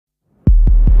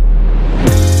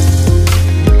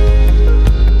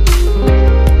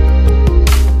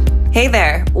Hey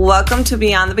there, welcome to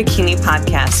Beyond the Bikini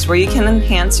podcast, where you can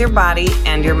enhance your body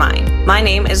and your mind. My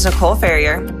name is Nicole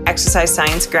Ferrier, exercise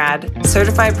science grad,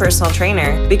 certified personal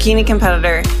trainer, bikini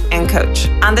competitor, and coach.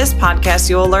 On this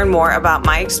podcast, you will learn more about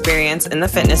my experience in the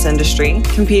fitness industry,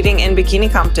 competing in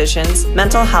bikini competitions,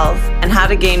 mental health, and how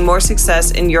to gain more success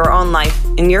in your own life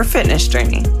in your fitness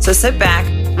journey. So sit back,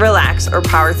 relax, or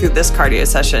power through this cardio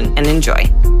session and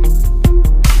enjoy.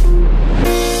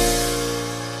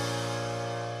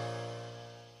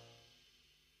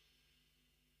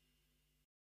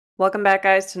 Welcome back,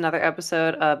 guys, to another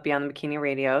episode of Beyond the Bikini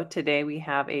Radio. Today we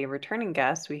have a returning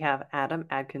guest. We have Adam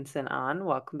Adkinson on.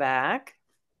 Welcome back.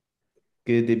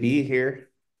 Good to be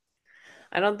here.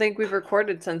 I don't think we've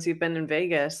recorded since you've been in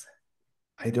Vegas.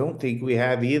 I don't think we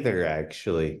have either,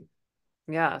 actually.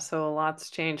 Yeah, so a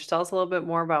lot's changed. Tell us a little bit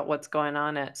more about what's going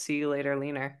on at See You Later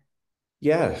Leaner.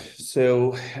 Yeah,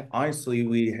 so honestly,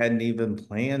 we hadn't even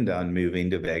planned on moving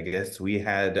to Vegas. We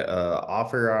had an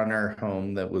offer on our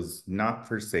home that was not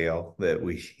for sale that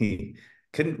we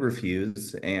couldn't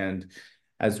refuse. And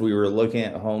as we were looking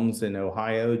at homes in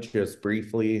Ohio just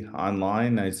briefly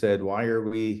online, I said, why are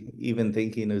we even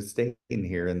thinking of staying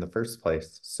here in the first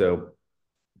place? So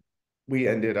we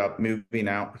ended up moving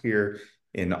out here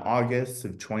in August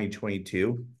of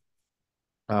 2022.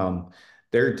 Um,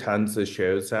 there are tons of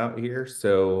shows out here.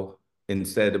 So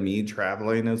instead of me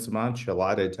traveling as much, a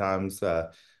lot of times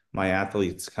my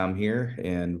athletes come here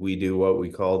and we do what we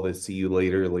call the See You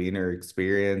Later Leaner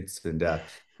experience. And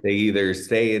they either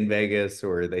stay in Vegas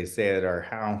or they stay at our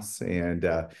house. And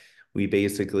we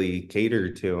basically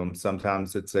cater to them.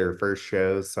 Sometimes it's their first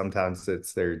show, sometimes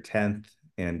it's their 10th.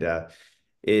 And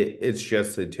it's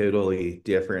just a totally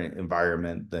different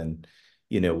environment than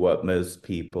what most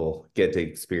people get to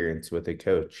experience with a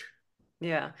coach.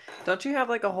 Yeah. Don't you have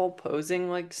like a whole posing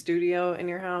like studio in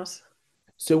your house?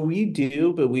 So we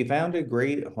do, but we found a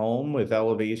great home with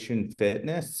Elevation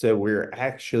Fitness. So we're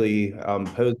actually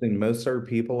posing most of our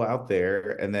people out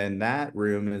there, and then that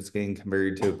room is getting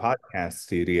converted to a podcast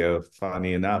studio.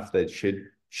 Funny enough, that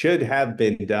should have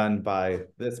been done by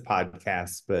this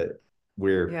podcast, but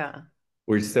we're Yeah.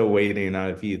 we're still waiting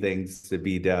on a few things to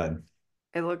be done.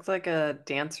 It looks like a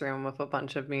dance room with a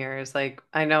bunch of mirrors. Like,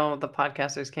 I know the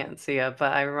podcasters can't see it,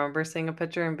 but I remember seeing a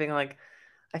picture and being like,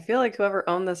 I feel like whoever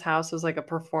owned this house was like a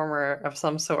performer of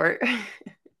some sort.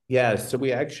 Yeah, so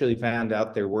we actually found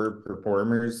out there were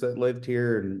performers that lived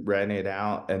here and rented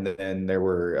out, and then there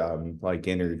were like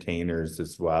entertainers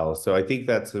as well. So I think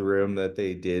that's the room that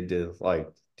they did to like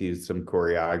do some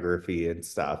choreography and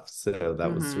stuff. So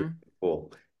that was really hmm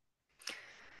cool.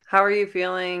 How are you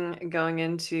feeling going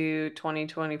into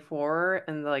 2024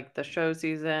 and like the show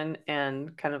season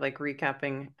and kind of like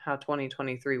recapping how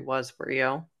 2023 was for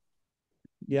you?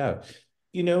 Yeah.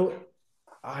 You know,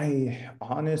 I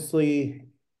honestly,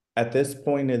 at this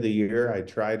point of the year, I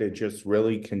try to just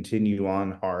really continue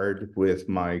on hard with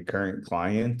my current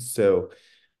clients. So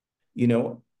You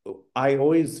know, I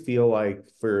always feel like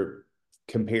for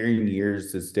comparing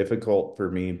years is difficult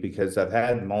for me because I've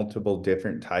had multiple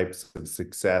different types of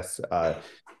success.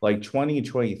 Like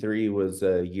 2023 was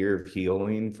a year of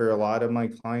healing for a lot of my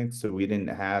clients. So we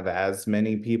didn't have as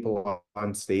many people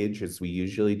on stage as we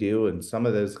usually do. And some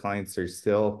of those clients are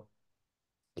still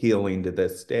healing to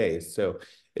this day. So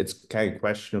it's kind of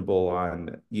questionable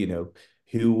on,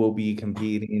 who will be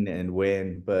competing and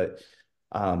when, but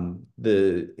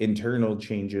the internal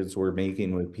changes we're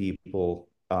making with people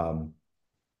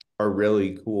are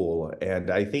really cool.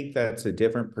 And I think that's a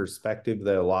different perspective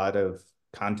that a lot of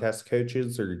contest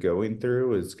coaches are going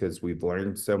through is because we've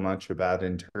learned so much about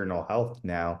internal health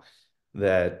now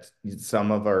that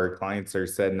some of our clients are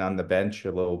sitting on the bench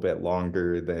a little bit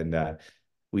longer than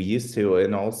we used to.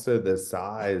 And also the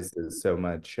size is so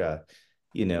much,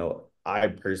 I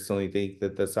personally think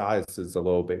that the size is a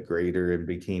little bit greater in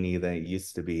bikini than it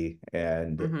used to be.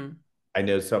 And hmm I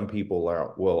know some people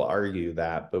will argue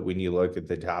that, but when you look at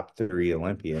the top three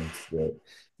Olympians, that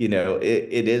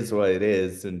it is what it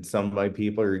is, and some of my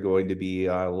people are going to be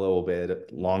on a little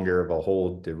bit longer of a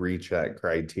hold to reach that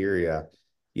criteria,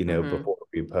 hmm before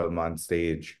we put them on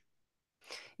stage.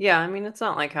 Yeah, I mean, it's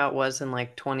not like how it was in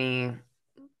like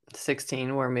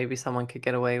 2016 where maybe someone could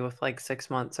get away with like 6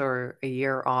 months or a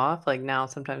year off. Like now,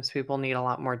 sometimes people need a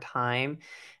lot more time.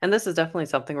 And this is definitely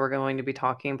something we're going to be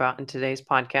talking about in today's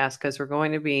podcast because we're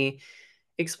going to be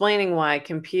explaining why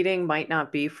competing might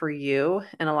not be for you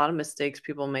and a lot of mistakes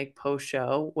people make post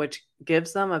show, which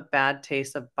gives them a bad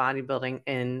taste of bodybuilding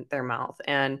in their mouth.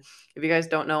 And if you guys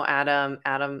don't know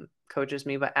Adam coaches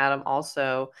me, but Adam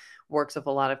also works with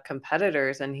a lot of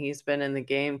competitors and he's been in the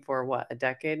game for what, a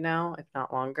decade now, if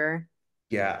not longer.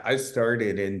 Yeah, I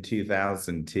started in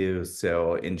 2002.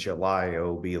 So in July, it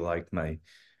will be like my,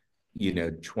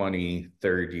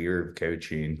 23rd year of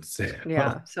coaching. So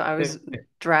Yeah, so I was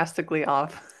drastically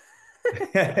off.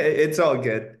 it's all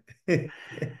good.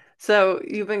 So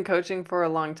you've been coaching for a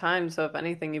long time. So if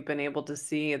anything, you've been able to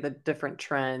see the different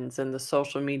trends and the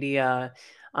social media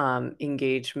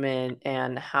engagement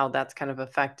and how that's kind of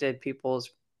affected people's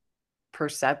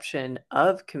perception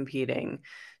of competing.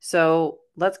 So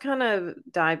let's kind of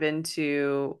dive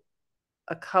into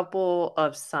a couple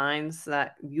of signs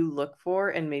that you look for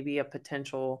and maybe a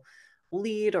potential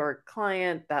lead or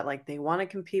client that like they want to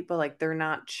compete, but like they're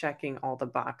not checking all the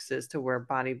boxes to where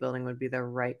bodybuilding would be the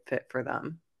right fit for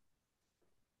them.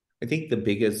 I think the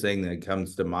biggest thing that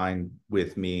comes to mind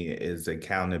with me is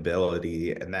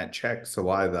accountability, and that checks a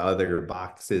lot of the other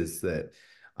boxes that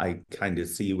I kind of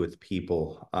see with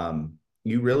people.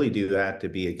 You really do have to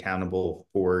be accountable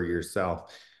for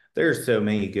yourself. There are so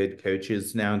many good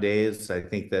coaches nowadays. I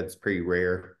think that's pretty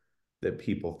rare that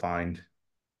people find,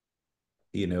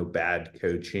 bad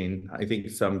coaching. I think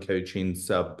some coaching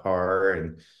subpar,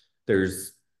 and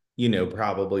there's,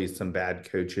 probably some bad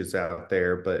coaches out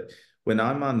there. But when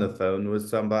I'm on the phone with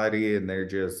somebody and they're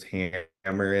just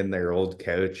hammering their old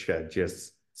coach, I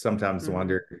just sometimes Mhm.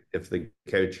 wonder if the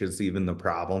coach is even the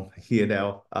problem.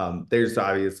 There's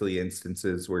obviously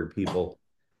instances where people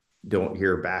don't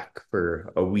hear back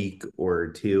for a week or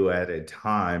two at a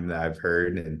time that I've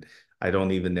heard. And I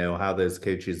don't even know how those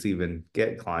coaches even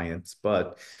get clients.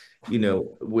 But,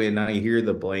 when I hear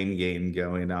the blame game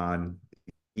going on,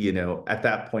 at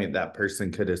that point, that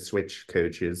person could have switched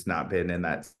coaches, not been in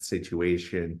that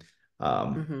situation.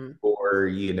 Mhm.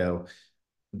 Or,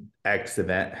 X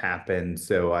event happened,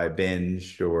 so I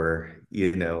binged, or,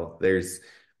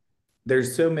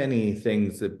 there's so many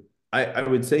things that I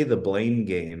would say the blame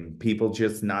game, people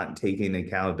just not taking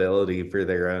accountability for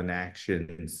their own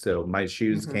actions. So my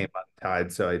shoes came Mhm.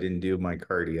 untied, so I didn't do my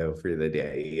cardio for the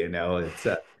day. It's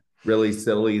really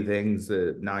silly things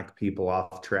that knock people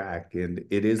off track, and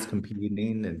it is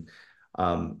competing. And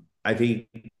I think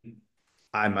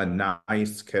I'm a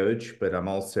nice coach, but I'm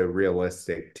also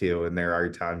realistic too. And there are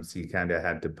times you kind of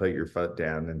had to put your foot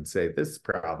down and say, this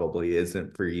probably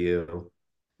isn't for you.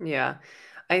 Yeah.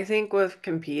 I think with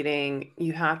competing,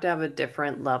 you have to have a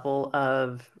different level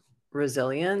of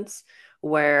resilience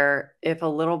where if a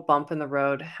little bump in the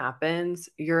road happens,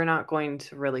 you're not going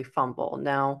to really fumble.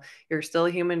 Now, you're still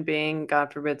a human being.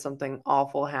 God forbid something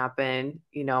awful happen.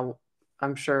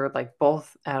 I'm sure like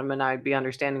both Adam and I'd be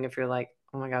understanding if you're like,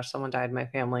 oh my gosh, someone died in my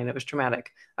family and it was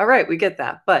traumatic. All right, we get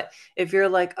that. But if you're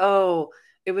like, oh,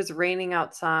 it was raining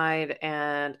outside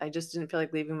and I just didn't feel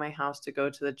like leaving my house to go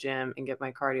to the gym and get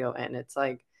my cardio in. It's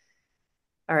like,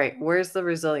 all right, where's the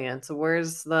resilience?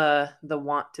 Where's the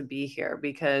want to be here?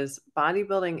 Because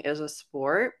bodybuilding is a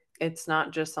sport. It's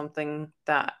not just something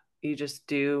that you just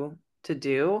do to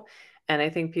do. And I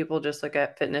think people just look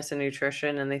at fitness and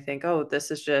nutrition and they think, "Oh, this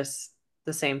is just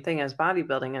the same thing as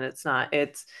bodybuilding." And it's not.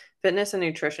 It's fitness and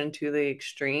nutrition to the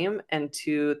extreme and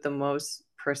to the most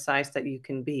precise that you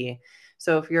can be.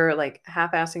 So if you're like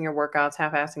half-assing your workouts,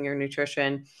 half-assing your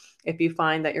nutrition, if you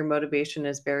find that your motivation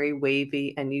is very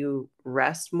wavy and you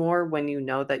rest more when you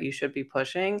know that you should be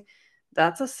pushing,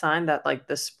 that's a sign that like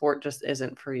the sport just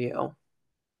isn't for you.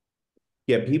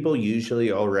 Yeah, people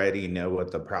usually already know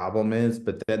what the problem is,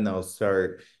 but then they'll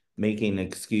start making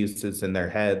excuses in their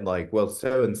head like, well,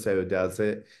 so and so does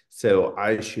it, so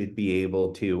I should be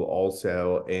able to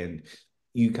also. And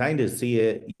you kind of see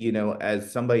it,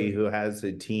 as somebody who has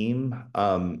a team.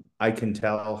 I can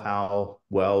tell how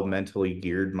well mentally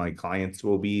geared my clients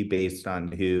will be based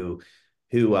on who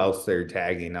else they're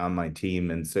tagging on my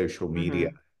team and social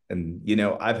media. Mhm. And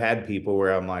I've had people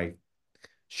where I'm like,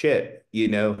 shit,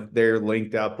 they're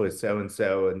linked up with so and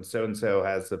so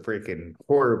has the freaking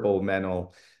horrible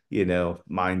mental,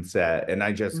 mindset. And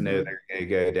I just know Mhm. they're going to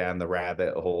go down the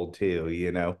rabbit hole too.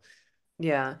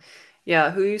 Yeah.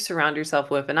 Yeah, who you surround yourself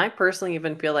with. And I personally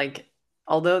even feel like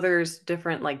although there's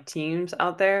different like teams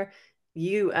out there,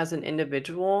 you as an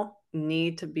individual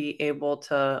need to be able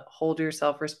to hold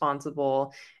yourself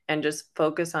responsible and just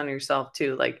focus on yourself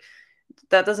too. Like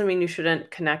that doesn't mean you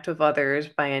shouldn't connect with others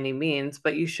by any means,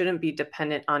 but you shouldn't be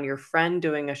dependent on your friend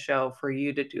doing a show for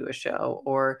you to do a show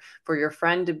or for your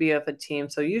friend to be of a team.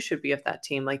 So you should be of that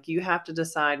team. Like you have to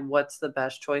decide what's the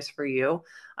best choice for you.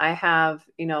 I have,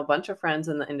 a bunch of friends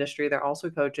in the industry. They're also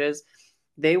coaches.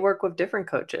 They work with different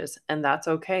coaches, and that's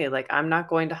okay. Like I'm not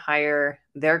going to hire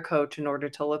their coach in order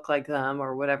to look like them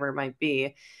or whatever it might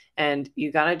be. And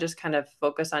you got to just kind of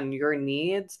focus on your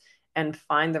needs and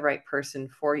find the right person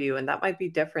for you. And that might be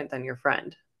different than your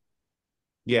friend.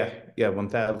 Yeah, yeah,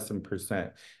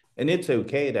 1000%. And it's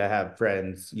okay to have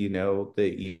friends,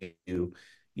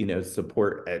 that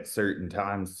support at certain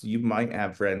times. You might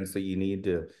have friends that you need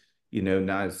to,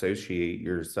 not associate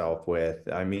yourself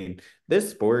with. I mean, this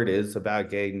sport is about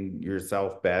getting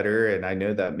yourself better. And I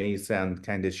know that may sound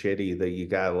kind of shitty that you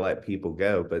gotta let people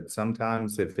go, but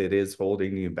sometimes if it is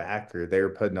holding you back or they're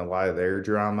putting a lot of their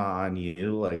drama on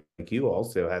you, like you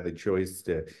also have the choice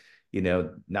to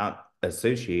not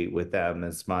associate with them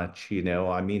as much.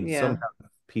 I mean, Yeah. sometimes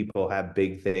people have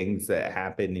big things that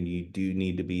happen and you do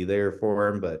need to be there for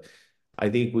them, but I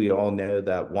think we all know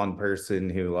that one person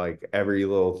who like every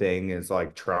little thing is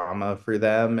like trauma for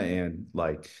them and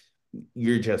like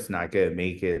you're just not going to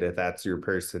make it if that's your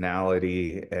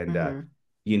personality and Hmm.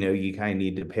 you kind of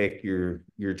need to pick your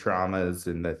traumas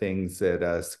and the things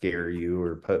that scare you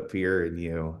or put fear in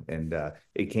you and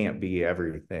it can't be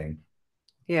everything.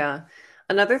 Yeah.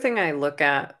 Another thing I look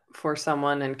at for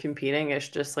someone in competing is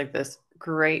just like this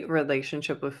great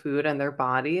relationship with food and their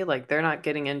body. Like they're not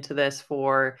getting into this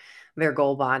for their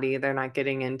goal body. They're not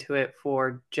getting into it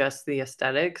for just the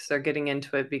aesthetics. They're getting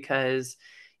into it because,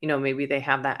 maybe they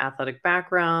have that athletic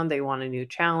background. They want a new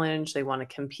challenge. They want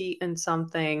to compete in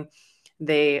something.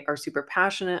 They are super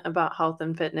passionate about health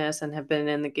and fitness and have been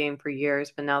in the game for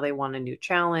years, but now they want a new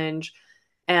challenge.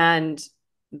 And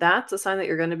that's a sign that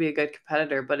you're gonna be a good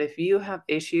competitor, but if you have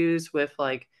issues with,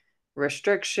 like,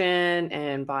 restriction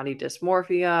and body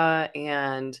dysmorphia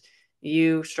and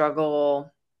you struggle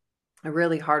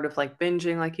really hard with like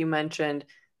binging, like you mentioned,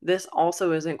 this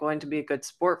also isn't going to be a good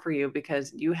sport for you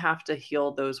because you have to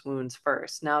heal those wounds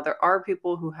first. Now, there are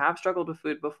people who have struggled with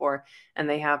food before and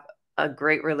they have a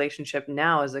great relationship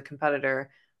now as a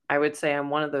competitor. I would say I'm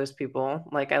one of those people.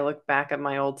 Like, I look back at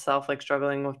my old self, like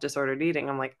struggling with disordered eating.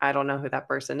 I'm like, I don't know who that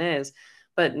person is.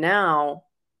 But now,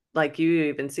 like you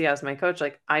even see as my coach,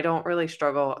 like I don't really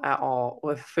struggle at all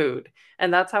with food.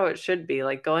 And that's how it should be.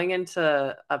 Like going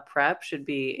into a prep should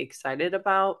be excited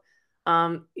about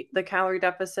the calorie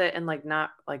deficit and like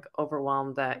not like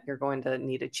overwhelmed that you're going to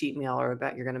need a cheat meal or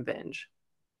that you're going to binge.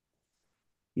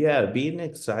 Yeah, being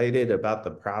excited about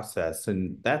the process.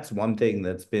 And that's one thing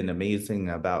that's been amazing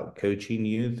about coaching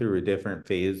you through a different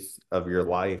phase of your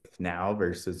life now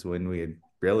versus when we had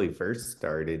really first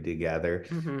started together,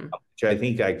 Mhm. which I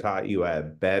think I caught you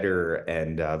at better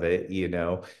end of it.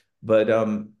 But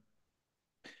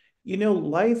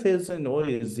life isn't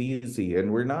always easy,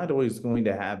 and we're not always going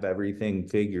to have everything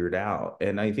figured out.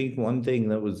 And I think one thing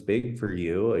that was big for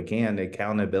you, again,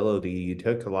 accountability, you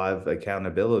took a lot of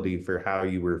accountability for how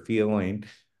you were feeling.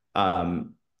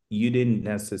 Um, you didn't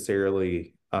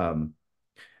necessarily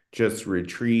just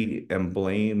retreat and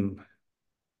blame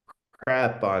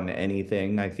crap on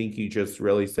anything. I think you just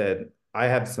really said, I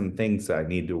have some things I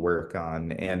need to work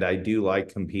on, and I do like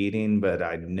competing, but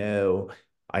I know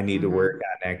I need to work Mhm.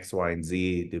 on X, Y, and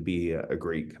Z to be a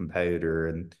great competitor.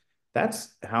 And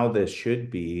that's how this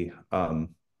should be. I'll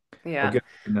Yeah. get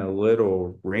in a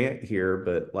little rant here,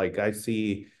 but like I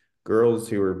see girls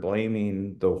who are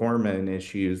blaming the hormone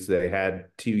issues they had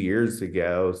 2 years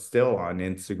ago still on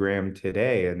Instagram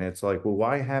today. And it's like, well,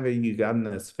 why haven't you gotten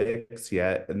this fixed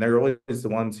yet? And they're always the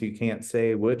ones who can't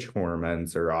say which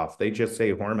hormones are off. They just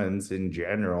say hormones in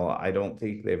general. I don't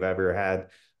think they've ever had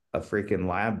a freaking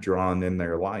lab drawn in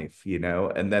their life.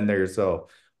 And then there's a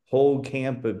whole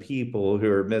camp of people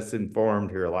who are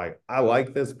misinformed who are like, I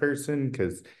like this person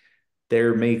because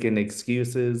they're making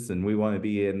excuses and we want to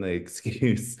be in the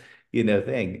excuse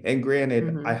thing. And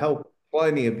granted, I Mhm. help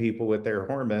plenty of people with their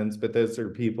hormones, but those are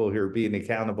people who are being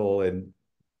accountable and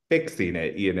fixing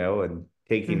it and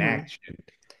taking Mhm. action.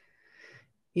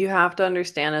 You have to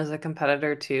understand as a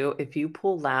competitor too, if you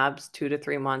pull labs 2 to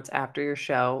 3 months after your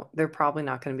show, they're probably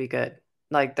not gonna be good.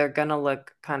 Like, they're gonna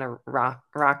look kinda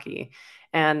rocky,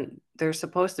 and they're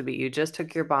supposed to be. You just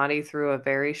took your body through a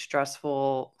very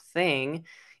stressful thing.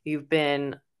 You've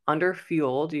been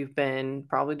underfueled, you've been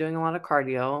probably doing a lot of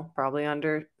cardio, probably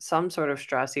under some sort of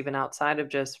stress even outside of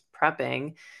just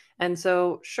prepping, and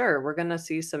so, sure, we're gonna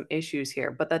see some issues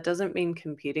here, but that doesn't mean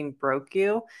competing broke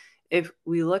you. If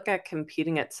we look at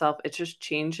competing itself, it's just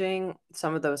changing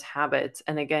some of those habits.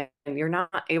 And again, you're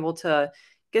not able to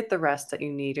get the rest that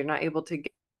you need. You're not able to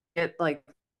get like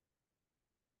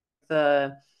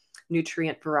the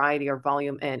nutrient variety or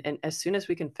volume in. And as soon as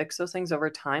we can fix those things over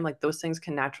time, like those things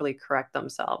can naturally correct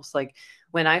themselves. Like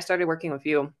when I started working with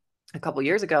you a couple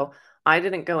years ago, I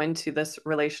didn't go into this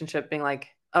relationship being like,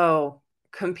 oh,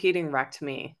 competing wrecked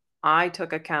me. I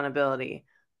took accountability.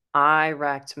 I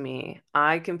wrecked me.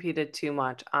 I competed too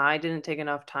much. I didn't take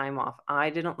enough time off. I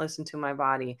didn't listen to my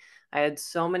body. I had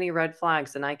so many red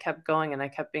flags and I kept going and I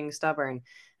kept being stubborn.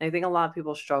 And I think a lot of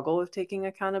people struggle with taking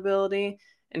accountability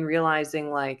and realizing,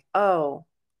 like, oh,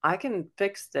 I can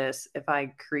fix this if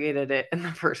I created it in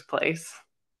the first place.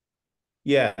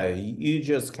 Yeah, you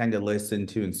just kind of listened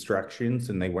to instructions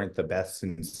and they weren't the best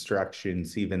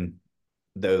instructions, even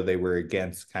though they were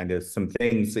against kind of some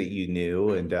things that you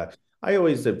knew. And I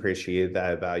always appreciated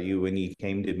that about you. When you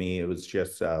came to me, it was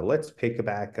just, let's pick it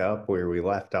back up where we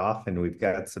left off and we've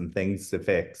got some things to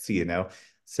fix, you know?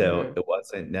 So Hmm. it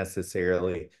wasn't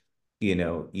necessarily, you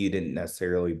didn't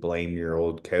necessarily blame your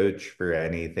old coach for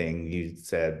anything. You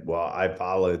said, well, I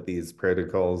followed these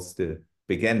protocols to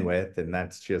begin with, and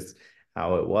that's just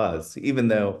how it was. Even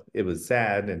though it was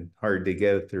sad and hard to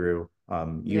go through,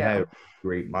 you had Yeah. a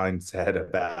great mindset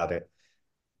about it.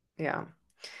 Yeah.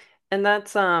 And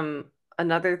that's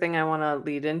another thing I want to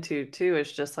lead into too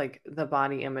is just like the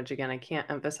body image again. I can't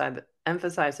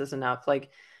emphasize this enough. Like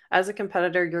as a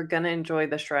competitor, you're going to enjoy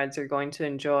the shreds, you're going to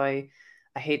enjoy,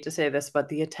 I hate to say this, but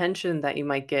the attention that you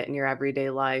might get in your everyday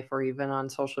life or even on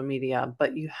social media,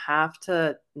 but you have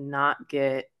to not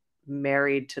get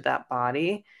married to that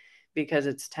body because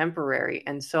it's temporary.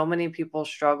 And so many people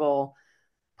struggle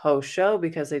post show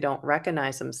because they don't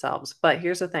recognize themselves. But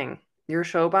here's the thing, your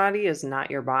show body is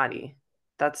not your body.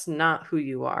 That's not who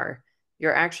you are.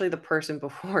 You're actually the person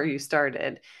before you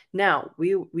started. Now,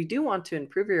 we do want to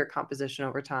improve your composition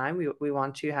over time. We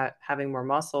want you having more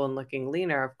muscle and looking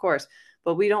leaner, of course,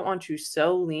 but we don't want you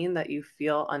so lean that you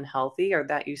feel unhealthy or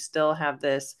that you still have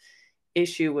this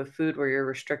issue with food where you're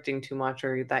restricting too much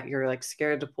or that you're like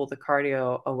scared to pull the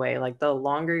cardio away. Like the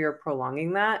longer you're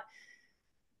prolonging that,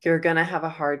 you're going to have a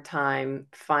hard time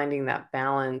finding that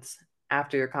balance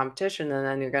after your competition. And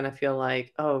then you're going to feel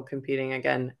like, oh, competing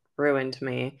again ruined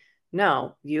me.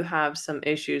 No, you have some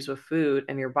issues with food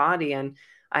and your body. And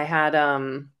I had,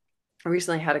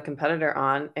 recently had a competitor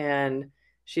on and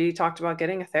she talked about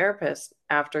getting a therapist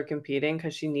after competing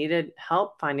because she needed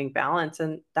help finding balance.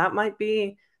 And that might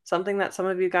be something that some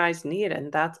of you guys need.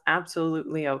 And that's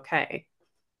absolutely okay.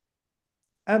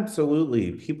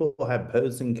 Absolutely. People have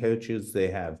posing coaches. They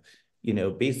have,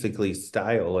 basically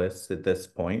stylists at this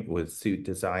point with suit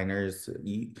designers.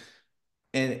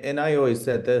 And I always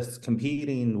said this,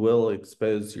 competing will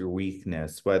expose your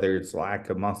weakness, whether it's lack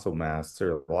of muscle mass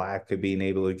or lack of being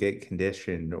able to get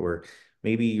conditioned, or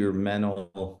maybe your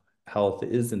mental health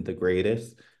isn't the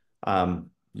greatest.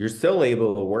 You're still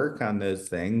able to work on those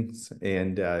things,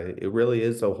 and it really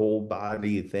is a whole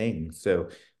body thing. So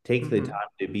take the Hmm. time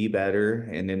to be better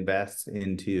and invest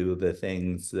into the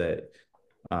things that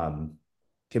um,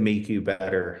 can make you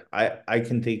better. I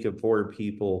can think of 4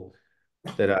 people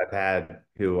that I've had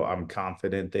who I'm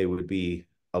confident they would be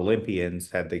Olympians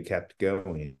had they kept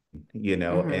going,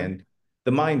 Hmm. and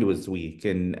the mind was weak.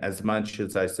 And as much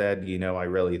as I said, I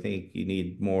really think you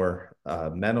need more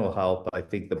mental help, I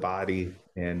think the body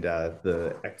and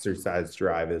the exercise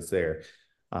drive is there.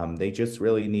 They just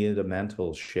really needed a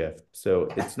mental shift.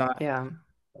 So it's not Yeah.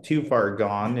 too far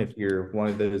gone if you're one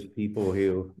of those people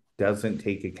who doesn't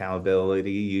take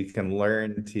accountability. You can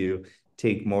learn to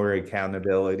take more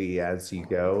accountability as you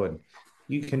go, and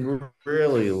you can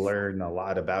really learn a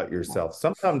lot about yourself.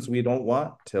 Sometimes we don't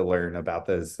want to learn about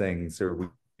those things, or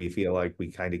we feel like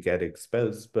we kind of get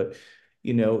exposed. But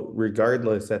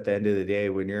regardless, at the end of the day,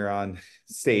 when you're on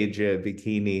stage in a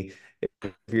bikini,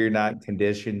 if you're not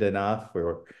conditioned enough,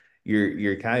 or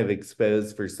you're kind of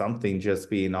exposed for something just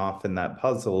being off in that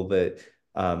puzzle that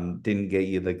didn't get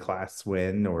you the class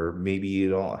win, or maybe you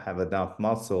don't have enough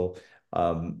muscle.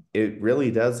 It really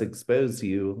does expose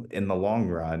you in the long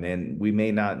run. And we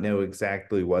may not know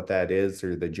exactly what that is,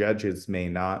 or the judges may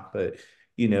not, but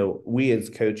we as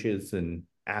coaches and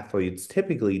athletes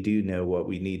typically do know what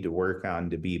we need to work on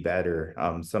to be better.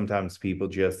 Sometimes people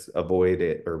just avoid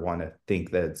it or want to think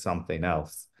that it's something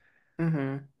else.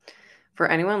 Hmm. For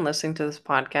anyone listening to this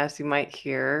podcast, you might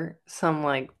hear some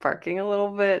like barking a little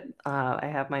bit. I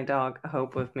have my dog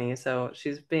Hope with me, so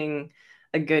she's being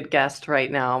a good guest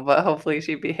right now, but hopefully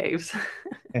she behaves.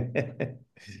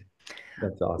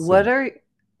 That's What awesome. are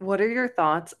what are your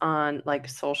thoughts on like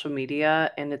social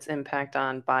media and its impact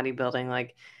on bodybuilding?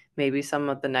 Like maybe some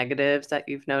of the negatives that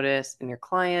you've noticed in your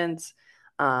clients.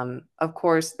 Of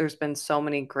course, there's been so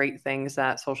many great things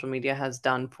that social media has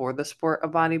done for the sport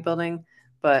of bodybuilding,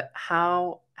 but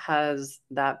how has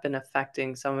that been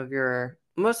affecting some of your,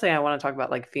 mostly I want to talk about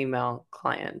like female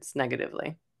clients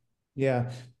negatively?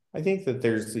 Yeah, I think that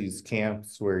there's these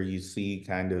camps where you see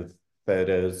kind of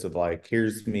photos of like,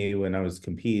 here's me when I was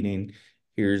competing,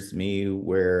 here's me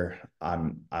where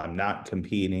I'm not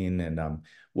competing and I'm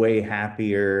way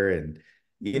happier and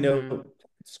you know Mhm.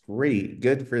 it's great,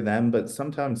 good for them, but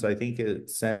sometimes I think it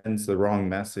sends the wrong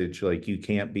message, like you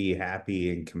can't be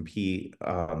happy and compete.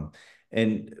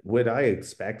 And would I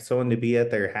expect someone to be at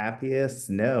their happiest?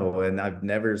 No, and I've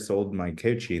never sold my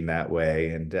coaching that way.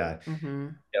 And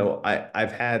Mhm.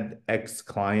 I've had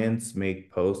ex-clients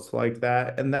make posts like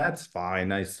that, and that's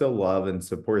fine. I still love and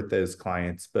support those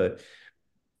clients, but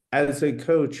as a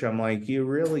coach, I'm like, you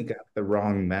really got the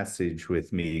wrong message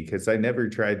with me because I never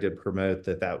tried to promote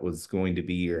that that was going to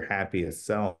be your happiest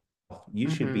self. You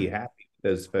should be Mhm. happy with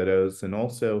those photos. And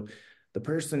also, the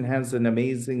person has an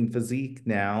amazing physique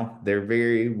now. They're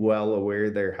very well aware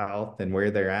of their health and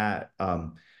where they're at.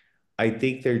 I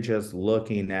think they're just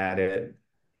looking at it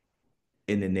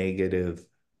in a negative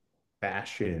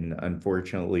fashion,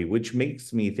 unfortunately, which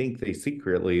makes me think they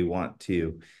secretly want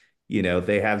to,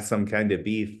 they have some kind of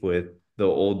beef with the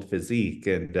old physique.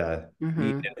 And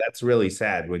Mhm. that's really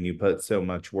sad when you put so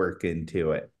much work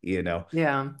into it.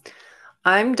 Yeah.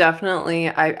 I've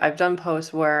done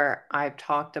posts where I've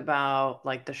talked about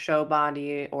like the show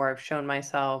body or I've shown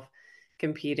myself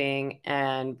competing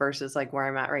and versus like where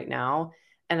I'm at right now.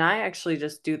 And I actually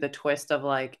just do the twist of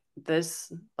like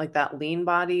this, like that lean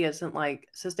body isn't like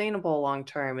sustainable long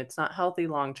term. It's not healthy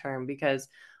long term because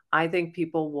I think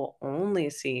people will only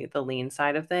see the lean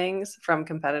side of things from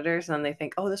competitors and then they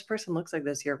think, oh, this person looks like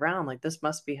this year round. Like this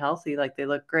must be healthy. Like they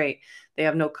look great. They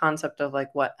have no concept of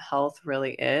like what health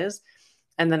really is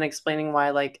and then explaining why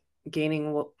like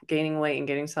gaining weight and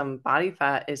getting some body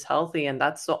fat is healthy and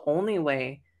that's the only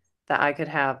way that I could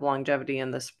have longevity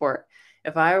in the sport.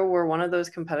 If I were one of those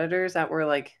competitors that were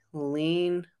like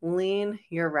lean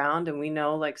year round and we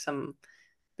know like some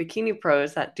bikini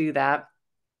pros that do that,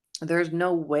 there's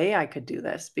no way I could do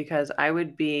this because I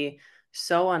would be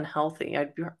so unhealthy.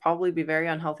 Probably be very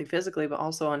unhealthy physically, but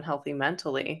also unhealthy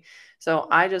mentally. So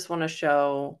I just want to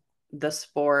show the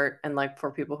sport and like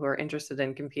for people who are interested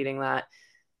in competing that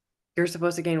you're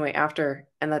supposed to gain weight after,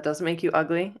 and that doesn't make you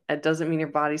ugly. It doesn't mean your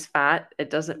body's fat. It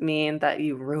doesn't mean that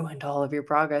you ruined all of your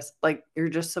progress. Like you're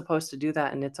just supposed to do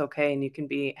that and it's okay and you can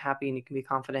be happy and you can be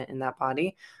confident in that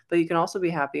body, but you can also be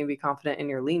happy and be confident in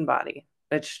your lean body,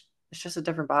 which it's just a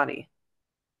different body.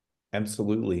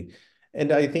 Absolutely.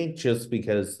 And I think just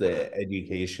because the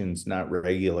education's not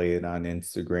regulated on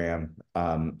Instagram,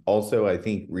 also I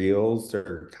think reels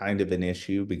are kind of an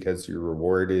issue because you're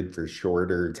rewarded for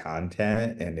shorter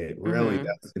content and it really Mhm.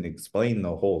 doesn't explain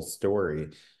the whole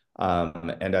story.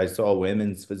 And I saw a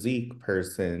women's physique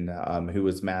person who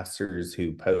was masters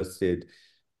who posted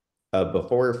a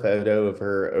before photo of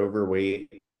her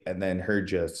overweight and then her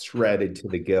just shredded to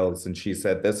the gills. And she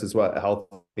said, this is what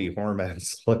healthy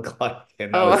hormones look like.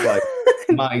 And I was Oh, like,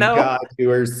 my no. God,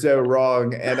 you are so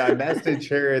wrong. And I messaged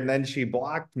her and then she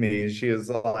blocked me. She was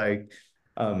like,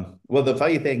 well, the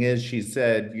funny thing is, she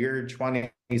said, your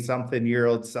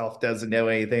 20-something-year-old self doesn't know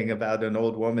anything about an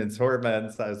old woman's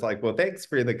hormones. I was like, well, thanks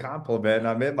for the compliment.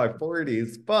 I'm in my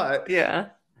 40s, but Yeah.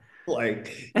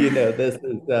 like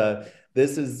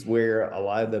this is where a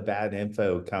lot of the bad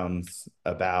info comes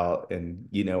about. And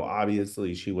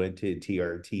obviously she went to a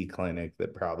TRT clinic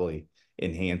that probably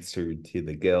enhanced her to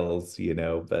the gills,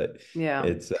 but Yeah.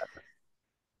 it's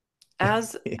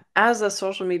As as a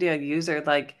social media user,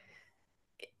 like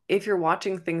if you're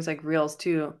watching things like reels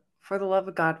too, for the love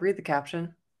of God, read the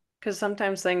caption. Because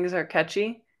sometimes things are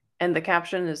catchy and the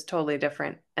caption is totally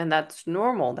different. And that's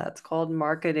normal. That's called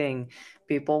marketing.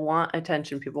 People want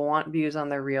attention, people want views on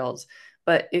their reels.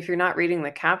 But if you're not reading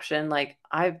the caption, like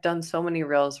I've done so many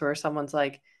reels where someone's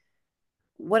like,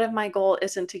 what if my goal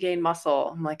isn't to gain muscle?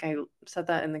 I'm like, I said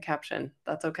that in the caption.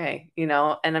 That's okay, you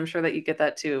know? And I'm sure that you get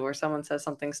that too, where someone says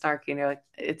something snarky and you're like,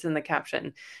 it's in the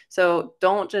caption. So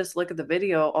don't just look at the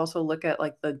video, also look at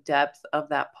like the depth of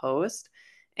that post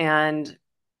and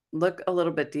look a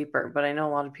little bit deeper. But I know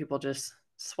a lot of people just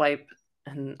swipe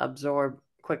and absorb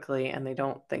quickly and they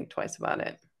don't think twice about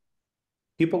it.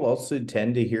 people also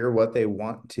tend to hear what they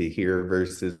want to hear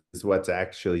versus what's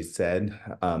actually said.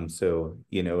 So,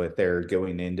 if they're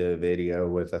going into a video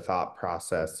with a thought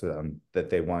process that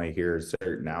they want to hear a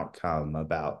certain outcome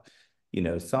about,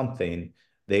 something,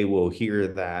 they will hear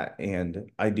that.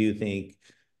 And I do think,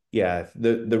 yeah,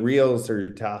 the reels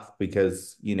are tough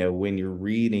because, when you're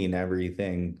reading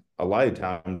everything, a lot of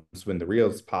times when the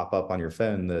reels pop up on your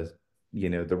phone, the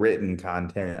written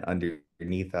content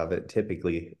underneath of it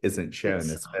typically isn't shown, It's,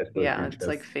 especially if yeah, you're it's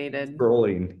like just faded.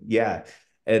 scrolling. Yeah.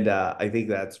 And I think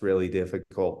that's really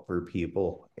difficult for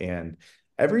people. And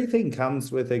everything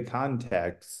comes with a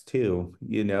context too.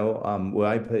 Will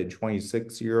I put a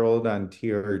 26-year-old on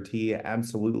TRT?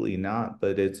 Absolutely not.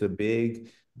 But it's a big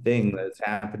thing that's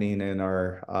happening in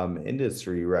our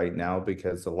industry right now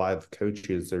because a lot of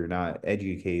coaches are not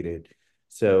educated.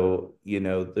 So,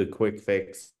 the quick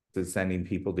fix is sending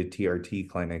people to TRT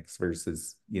clinics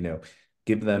versus,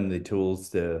 give them the tools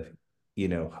to,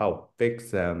 help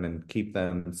fix them and keep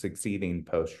them succeeding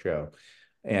post show.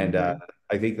 And Hmm.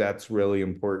 I think that's really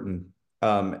important.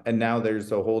 And now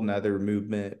there's a whole nother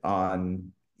movement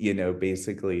on,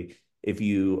 basically if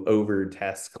you over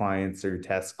test clients or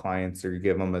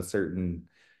give them a certain,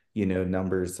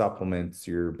 number of supplements,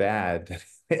 you're bad.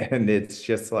 And it's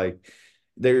just like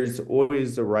there's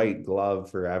always the right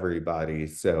glove for everybody.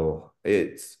 So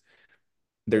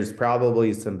there's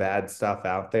probably some bad stuff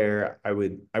out there. I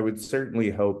would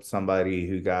certainly hope somebody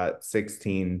who got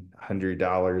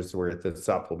 $1,600 worth of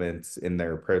supplements in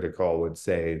their protocol would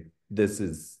say, this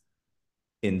is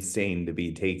insane to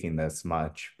be taking this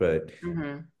much. But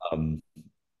Hmm. um,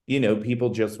 people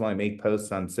just want to make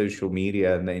posts on social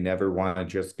media and they never want to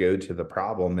just go to the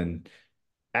problem and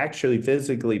actually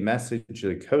physically message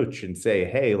the coach and say,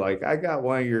 hey, like I got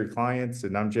one of your clients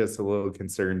and I'm just a little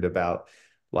concerned about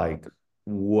like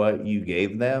what you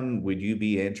gave them. Would you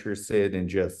be interested in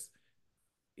just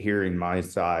hearing my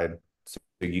side so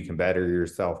you can better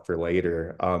yourself for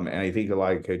later? And I think a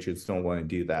lot of coaches don't want to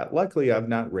do that. Luckily, I've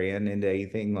not ran into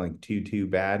anything like too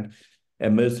bad.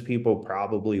 And most people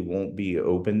probably won't be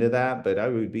open to that, but I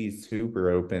would be super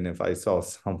open if I saw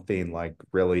something like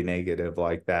really negative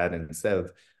like that. And instead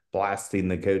of blasting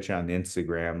the coach on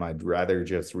Instagram, I'd rather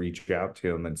just reach out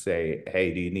to him and say,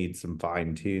 hey, do you need some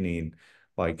fine tuning?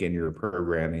 Like in your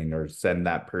programming, or send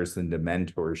that person to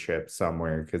mentorship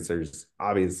somewhere because there's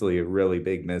obviously a really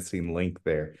big missing link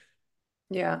there.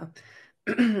 Yeah.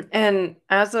 And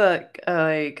as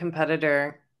a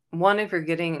competitor, one, if you're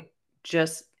getting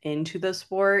just into the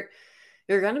sport,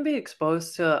 you're going to be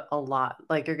exposed to a lot.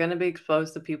 Like you're going to be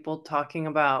exposed to people talking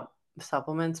about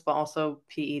supplements, but also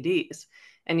PEDs.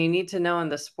 And you need to know in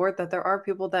the sport that there are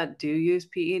people that do use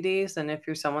PEDs. And if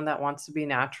you're someone that wants to be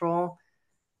natural,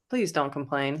 please don't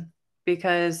complain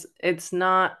because it's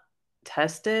not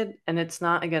tested and it's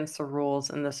not against the rules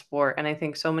in the sport. And I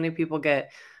think so many people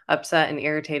get upset and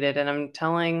irritated. And I'm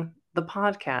telling the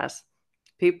podcast,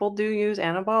 people do use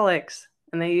anabolics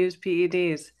and they use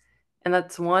PEDs. And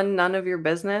that's one, none of your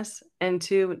business, and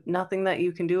two, nothing that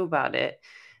you can do about it.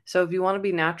 So if you want to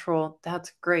be natural,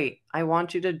 that's great. I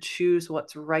want you to choose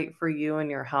what's right for you and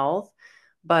your health.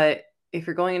 But if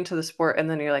you're going into the sport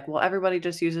and then you're like, well, everybody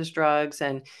just uses drugs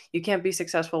and you can't be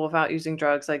successful without using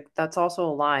drugs, like that's also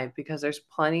a lie because there's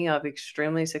plenty of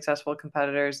extremely successful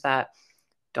competitors that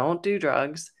don't do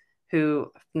drugs,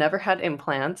 who never had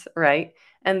implants, right?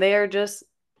 And they are just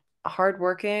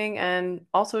hardworking and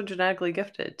also genetically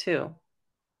gifted too.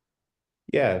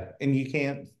 Yeah, and you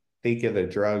can't think of the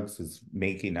drugs as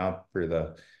making up for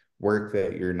the work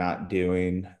that you're not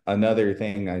doing. Another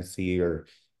thing I see are,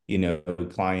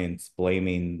 clients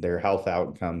blaming their health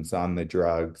outcomes on the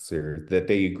drugs or that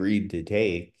they agreed to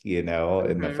take, in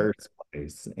the Hmm. first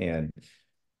place. And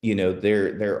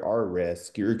there are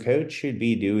risks. Your coach should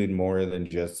be doing more than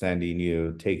just sending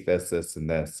you take this, and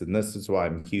this. And this is why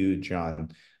I'm huge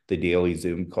on the daily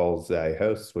Zoom calls that I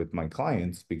host with my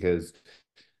clients because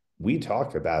we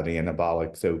talk about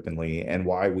anabolics openly and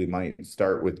why we might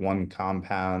start with one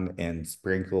compound and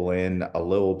sprinkle in a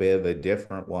little bit of a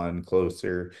different one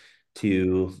closer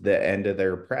to the end of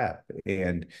their prep.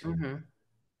 And Hmm.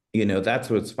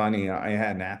 that's what's funny. I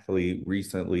had an athlete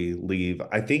recently leave,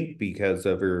 I think because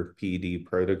of her PD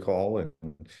protocol.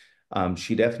 And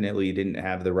she definitely didn't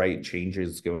have the right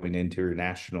changes going into her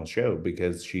national show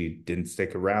because she didn't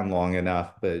stick around long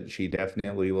enough. But she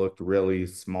definitely looked really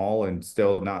small and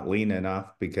still not lean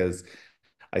enough because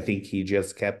I think he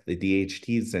just kept the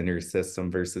DHTs in her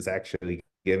system versus actually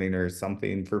giving her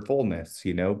something for fullness.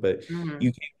 But you Hmm.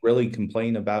 can't really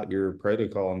complain about your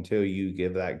protocol until you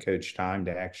give that coach time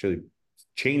to actually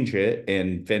change it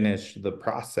and finish the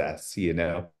process.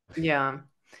 Yeah.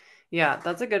 Yeah,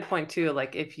 that's a good point too.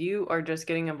 Like if you are just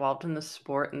getting involved in the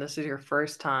sport and this is your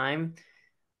first time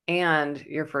and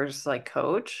your first like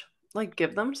coach, like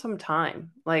give them some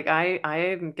time. Like I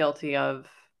am guilty of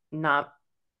not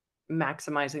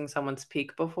maximizing someone's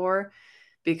peak before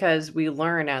because we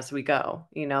learn as we go.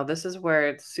 This is where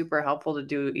it's super helpful to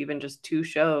do even just two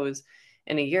shows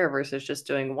in a year versus just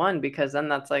doing one because then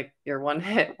that's like your one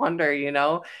hit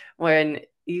wonder. When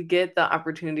you get the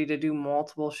opportunity to do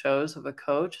multiple shows of a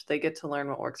coach, they get to learn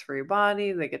what works for your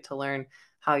body, they get to learn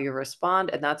how you respond,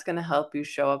 and that's going to help you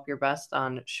show up your best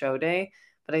on show day.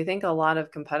 But I think a lot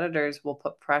of competitors will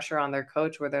put pressure on their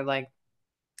coach where they're like,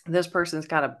 this person's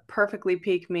got to perfectly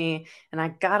peak me and I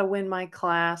got to win my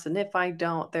class. And if I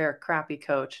don't, they're a crappy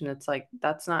coach. And it's like,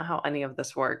 that's not how any of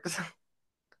this works.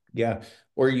 Yeah.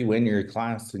 Or you win your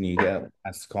class and you get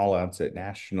less call outs at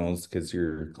nationals because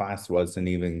your class wasn't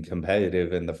even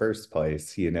competitive in the first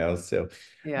place, you know? So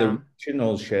the Yeah.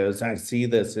 regional shows, I see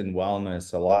this in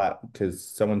wellness a lot because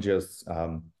someone just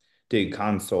did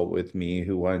consult with me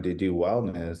who wanted to do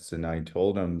wellness. And I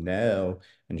told him no.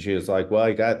 And she was like, well,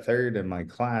 I got third in my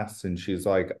class. And she's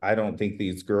like, I don't think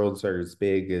these girls are as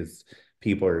big as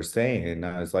people are saying. And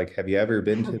I was like, have you ever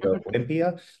been to the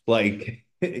Olympia? Like,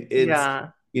 it's,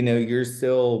 Yeah. you're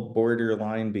still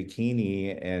borderline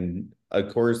bikini. And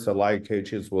of course, a lot of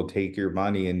coaches will take your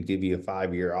money and give you a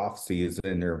 5 year off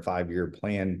season or a 5 year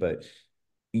plan, but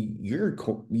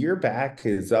your back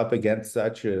is up against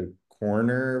such a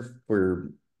corner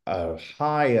for a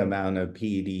high amount of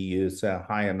PD use, a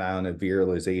high amount of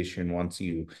virilization once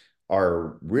you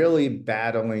are really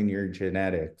battling your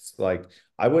genetics. Like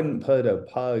I wouldn't put a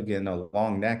pug in a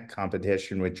long neck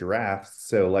competition with giraffes.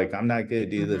 So like I'm not gonna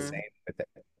do the Hmm. same with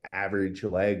average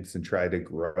legs and try to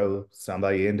grow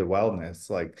somebody into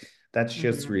wellness. Like that's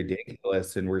just Hmm.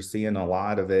 ridiculous. And we're seeing a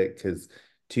lot of it because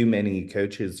too many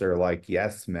coaches are like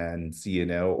yes men's,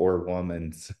 or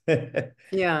women's.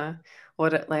 Yeah.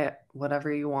 Like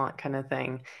whatever you want kind of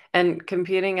thing. And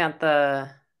competing at the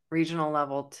regional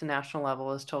level to national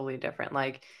level is totally different.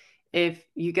 Like if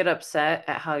you get upset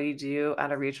at how you do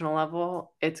at a regional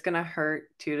level, it's going to hurt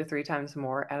 2 to 3 times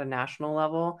more at a national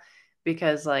level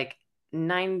because like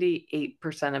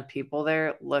 98% of people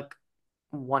there look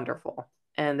wonderful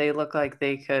and they look like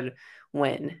they could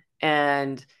win.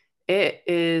 And it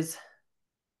is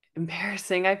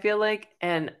embarrassing, I feel like,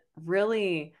 and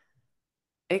really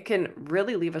it can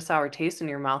really leave a sour taste in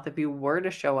your mouth if you were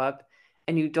to show up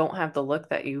and you don't have the look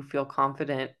that you feel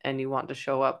confident and you want to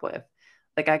show up with.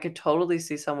 Like I could totally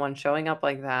see someone showing up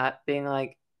like that, being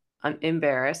like, I'm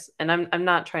embarrassed. And I'm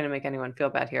not trying to make anyone feel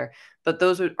bad here, but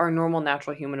are normal,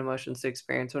 natural human emotions to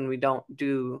experience when we don't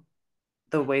do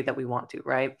the way that we want to,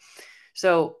 right?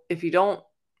 So if you don't,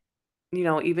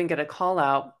 even get a call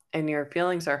out and your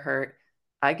feelings are hurt,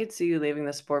 I could see you leaving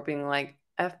the sport being like,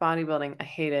 F bodybuilding, I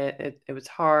hate it. It was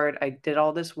hard. I did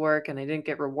all this work and I didn't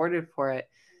get rewarded for it.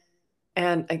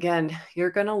 And again, you're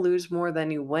going to lose more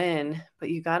than you win, but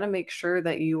you got to make sure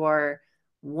that you are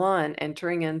one,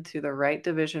 entering into the right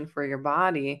division for your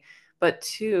body, but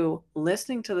two,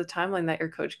 listening to the timeline that your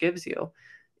coach gives you.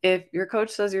 If your coach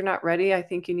says you're not ready, I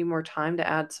think you need more time to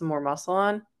add some more muscle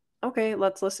on. Okay,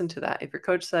 let's listen to that. If your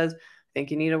coach says, I think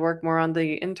you need to work more on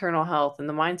the internal health and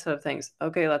the mindset of things,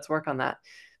 okay, let's work on that.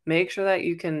 Make sure that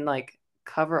you can like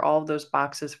cover all of those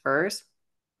boxes first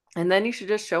and then you should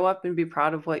just show up and be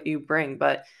proud of what you bring.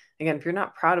 But again, if you're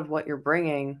not proud of what you're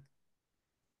bringing,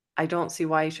 I don't see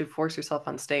why you should force yourself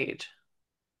on stage.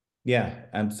 Yeah,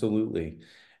 absolutely.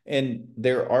 And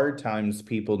there are times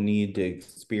people need to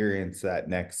experience that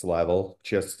next level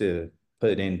just to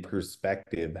put in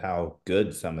perspective how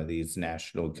good some of these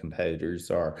national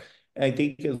competitors are. And I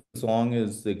think as long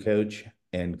as the coach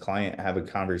and client have a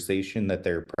conversation that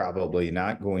they're probably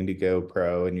not going to go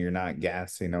pro and you're not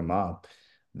gassing them up,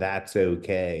 that's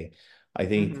okay. I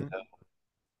think, Hmm.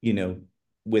 you know,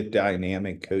 with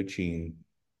dynamic coaching,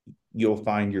 you'll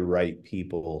find your right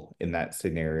people in that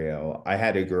scenario. I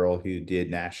had a girl who did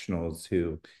nationals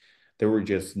who there were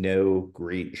just no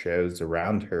great shows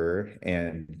around her,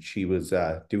 and she was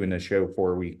doing a show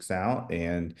 4 weeks out,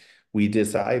 and we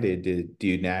decided to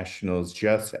do nationals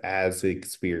just as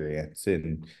experience.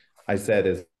 And I said,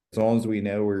 as long as we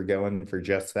know we're going for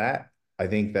just that, I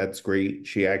think that's great.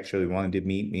 She actually wanted to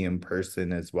meet me in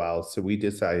person as well, so we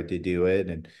decided to do it.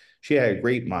 And she had a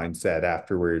great mindset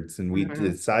afterwards, and we Hmm.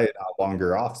 decided on a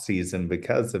longer off season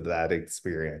because of that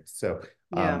experience. So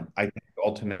Yeah. I think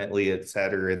ultimately it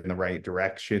set her in the right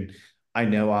direction. I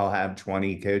know I'll have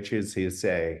 20 coaches who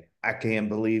say, I can't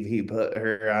believe he put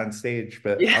her on stage,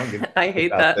 but I Yeah. don't give a I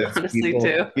hate about that those honestly people.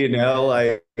 too.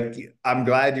 Like I'm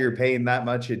glad you're paying that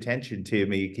much attention to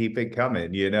me. Keep it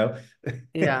coming.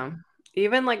 Yeah.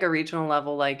 Even like a regional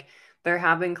level, like there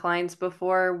have been clients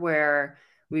before where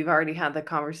we've already had the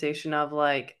conversation of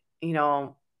like,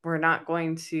 we're not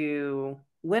going to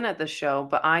win at the show,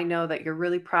 but I know that you're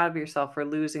really proud of yourself for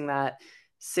losing that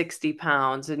 60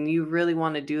 pounds and you really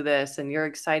want to do this and you're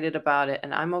excited about it.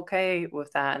 And I'm okay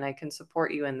with that. And I can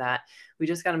support you in that. We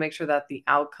just got to make sure that the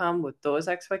outcome with those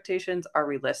expectations are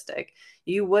realistic.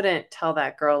 You wouldn't tell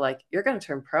that girl, like, you're going to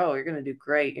turn pro, you're going to do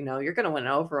great, you're going to win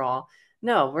overall.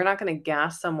 No, we're not going to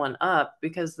gas someone up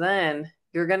because then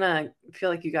you're going to feel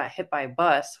like you got hit by a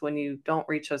bus when you don't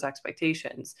reach those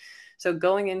expectations. So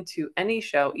going into any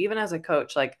show, even as a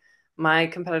coach, like my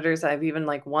competitors, I've even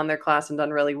like won their class and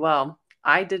done really well.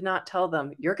 I did not tell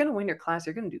them, you're going to win your class,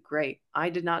 you're going to do great. I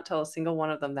did not tell a single one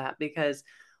of them that, because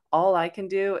all I can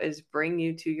do is bring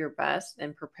you to your best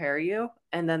and prepare you.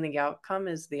 And then the outcome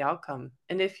is the outcome.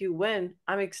 And if you win,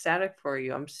 I'm ecstatic for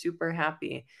you. I'm super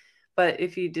happy. But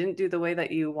if you didn't do the way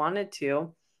that you wanted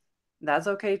to, that's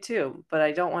okay too. But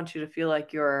I don't want you to feel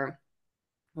like you're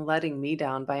letting me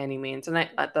down by any means. And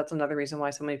that's another reason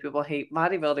why so many people hate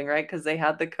bodybuilding, right? Because they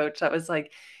had the coach that was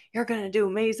like, you're going to do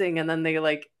amazing. And then they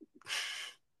like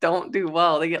don't do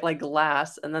well. They get like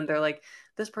last. And then they're like,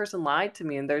 this person lied to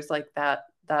me. And there's like that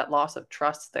loss of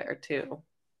trust there too.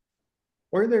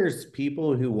 Or there's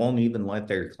people who won't even let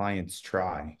their clients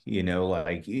try,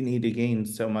 like you need to gain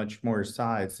so much more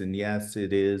size. And yes,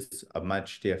 it is a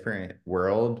much different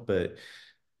world, but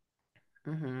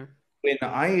Hmm. when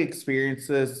I experienced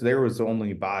this, there was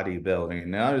only bodybuilding.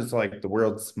 And I was like the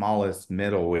world's smallest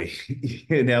middleweight,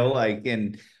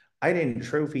 and I didn't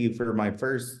trophy for my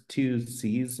first 2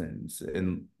 seasons.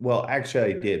 And well,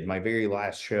 actually I did. My very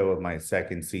last show of my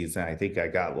second season, I think I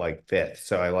got like fifth.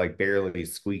 So I like barely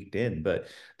squeaked in, but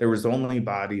there was only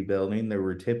bodybuilding. There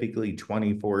were typically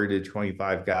 24 to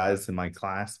 25 guys in my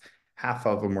class. Half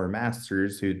of them were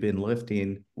masters who'd been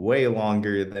lifting way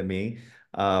longer than me.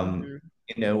 Um, Hmm.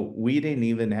 we didn't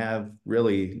even have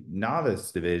really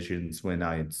novice divisions when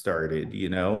I had started,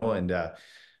 and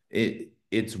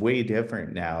it's way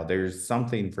different now. There's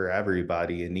something for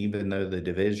everybody. And even though the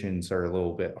divisions are a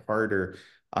little bit harder,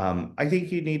 I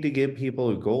think you need to give people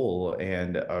a goal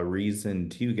and a reason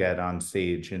to get on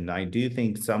stage. And I do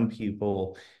think some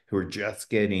people who are just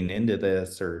getting into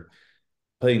this or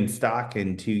putting stock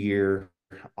in 2 year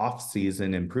off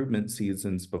season improvement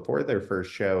seasons before their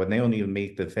first show, and they don't even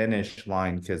make the finish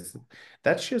line because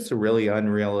that's just a really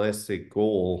unrealistic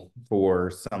goal for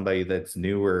somebody that's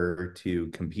newer to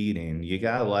competing. You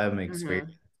got to let them experience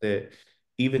Hmm. it,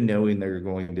 even knowing they're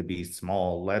going to be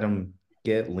small. Let them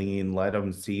get lean, let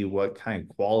them see what kind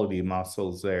of quality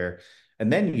muscles there,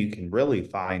 and then you can really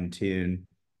fine tune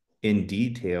in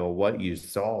detail what you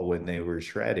saw when they were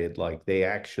shredded. Like they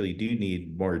actually do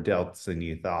need more delts than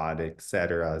you thought,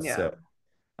 etc. Yeah. So,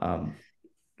 um,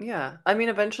 Yeah. I mean,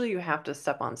 eventually you have to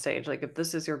step on stage. Like if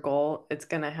this is your goal, it's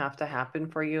going to have to happen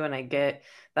for you. And I get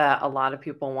that a lot of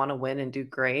people want to win and do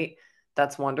great.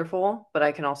 That's wonderful. But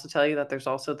I can also tell you that there's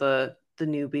also the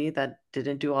newbie that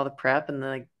didn't do all the prep, and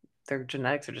like their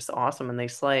genetics are just awesome and they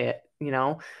slay it, you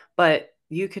know? But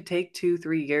you could take 2,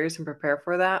 3 years and prepare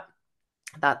for that.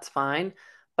 That's fine.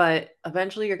 But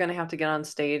eventually you're going to have to get on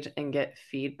stage and get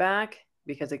feedback,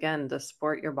 because again, the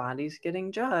sport, your body's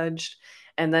getting judged.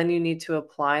 And then you need to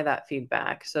apply that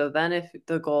feedback. So then if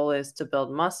the goal is to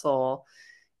build muscle,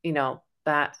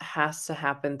 that has to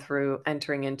happen through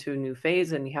entering into a new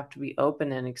phase, and you have to be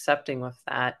open and accepting with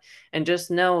that. And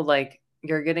just know, like,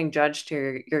 you're getting judged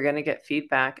here, you're going to get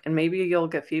feedback, and maybe you'll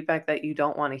get feedback that you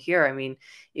don't want to hear. I mean,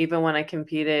 even when I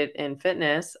competed in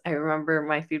fitness, I remember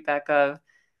my feedback of,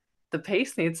 the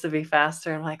pace needs to be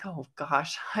faster. I'm like, oh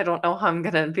gosh, I don't know how I'm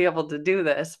going to be able to do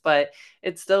this, but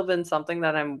it's still been something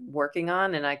that I'm working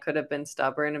on. And I could have been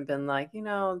stubborn and been like,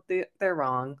 they're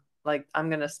wrong. Like, I'm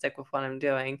going to stick with what I'm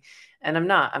doing. And I'm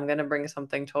not. I'm going to bring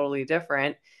something totally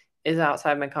different. Is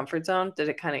outside my comfort zone. Did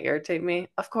it kind of irritate me?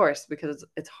 Of course, because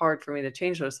it's hard for me to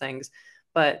change those things.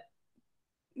 But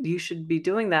you should be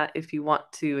doing that if you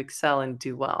want to excel and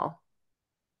do well.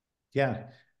 yeah,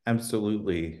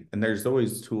 absolutely. And there's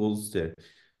always tools to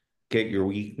get your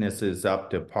weaknesses up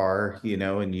to par,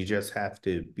 and you just have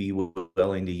to be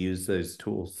willing to use those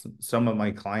tools. Some of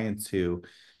my clients who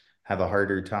have a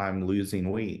harder time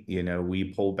losing weight.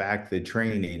 We pull back the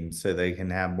training so they can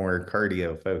have more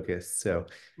cardio focus. So,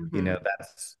 Hmm.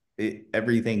 that's it.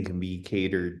 Everything can be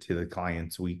catered to the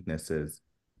client's weaknesses.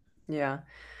 Yeah.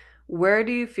 Where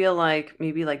do you feel like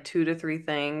maybe like 2 to 3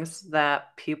 things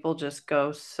that people just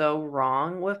go so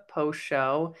wrong with post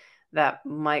show that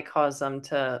might cause them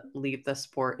to leave the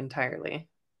sport entirely?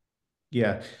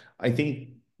 Yeah. I think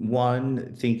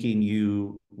one, thinking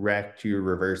you wrecked your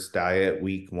reverse diet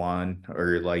week one,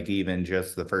 or like even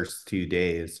just the first 2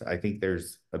 days. I think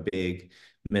there's a big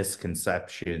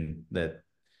misconception that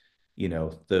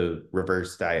the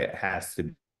reverse diet has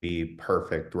to be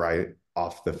perfect right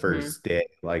off the Hmm. first day.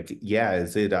 Like, yeah,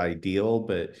 is it ideal?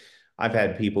 But I've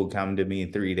had people come to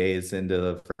me 3 days into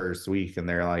the first week and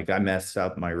they're like, I messed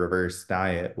up my reverse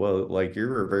diet. Well, like your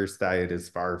reverse diet is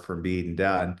far from being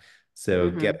done.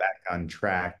 So get Hmm. back on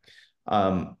track.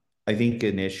 I think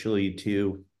initially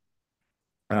too,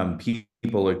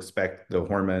 people expect the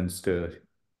hormones to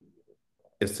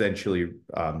essentially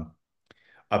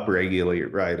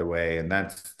upregulate right away, and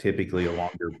that's typically a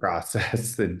longer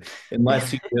process than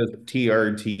unless you just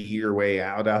TRT your way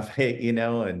out of it,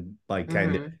 and like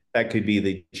kind of Mhm. that could be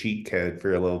the cheat code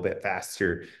for a little bit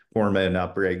faster hormone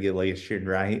upregulation,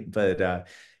 right? But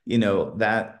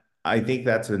that I think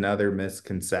that's another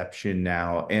misconception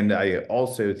now. And I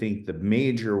also think the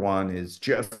major one is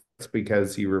just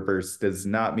because you reverse does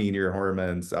not mean your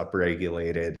hormones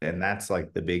upregulated. And that's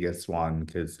like the biggest one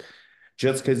because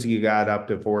just because you got up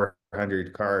to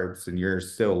 400 carbs and you're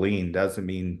still lean doesn't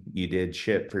mean you did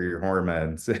shit for your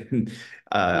hormones. And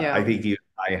I Yeah. think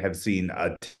I have seen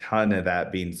a ton of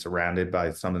that being surrounded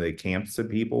by some of the camps that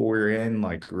people were in.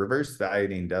 Like reverse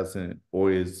dieting doesn't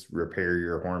always repair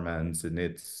your hormones, and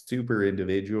it's super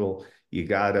individual. You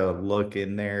got to look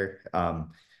in there.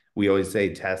 We always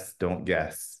say test, don't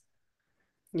guess.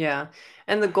 Yeah.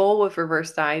 And the goal with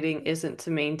reverse dieting isn't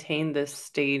to maintain this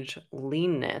stage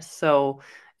leanness. So,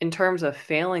 in terms of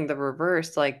failing the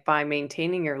reverse, like by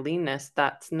maintaining your leanness,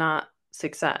 that's not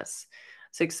success.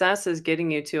 Success is getting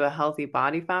you to a healthy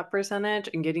body fat percentage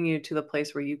and getting you to the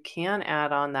place where you can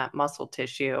add on that muscle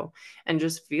tissue and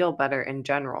just feel better in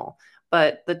general.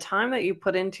 But the time that you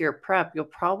put into your prep, you'll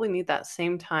probably need that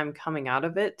same time coming out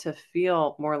of it to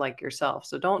feel more like yourself.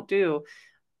 So, don't do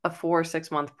a 4 or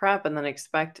 6 month prep and then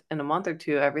expect in a month or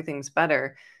two everything's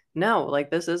better. No,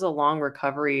 like this is a long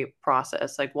recovery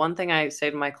process. Like one thing I say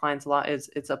to my clients a lot is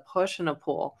it's a push and a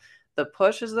pull. The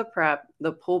push is the prep,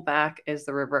 the pull back is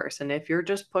the reverse. And if you're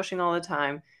just pushing all the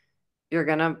time, you're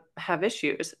going to have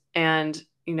issues. And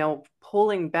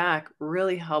pulling back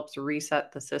really helps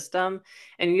reset the system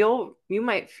and you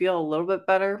might feel a little bit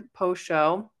better post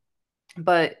show,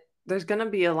 but there's going to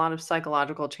be a lot of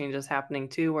psychological changes happening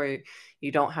too, where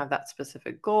you don't have that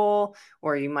specific goal,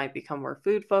 or you might become more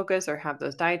food focused or have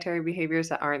those dietary behaviors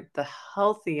that aren't the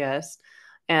healthiest.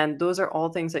 And those are all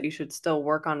things that you should still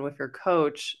work on with your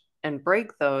coach and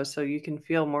break those so you can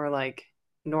feel more like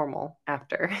normal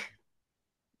after.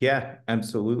 Yeah,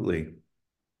 absolutely.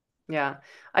 Yeah.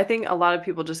 I think a lot of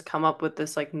people just come up with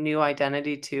this like new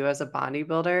identity too as a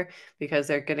bodybuilder because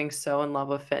they're getting so in love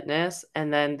with fitness.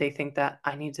 And then they think that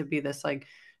I need to be this like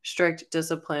strict,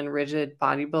 disciplined, rigid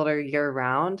bodybuilder year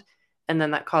round. And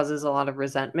then that causes a lot of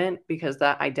resentment because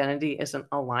that identity isn't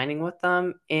aligning with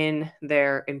them in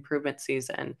their improvement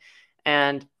season.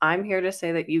 And I'm here to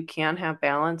say that you can have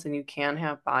balance and you can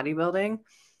have bodybuilding.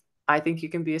 I think you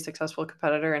can be a successful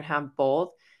competitor and have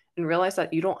both and realize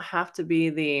that you don't have to be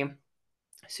the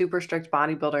super strict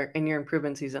bodybuilder in your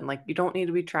improvement season. Like you don't need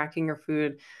to be tracking your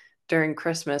food during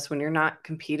Christmas when you're not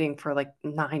competing for like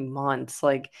 9 months.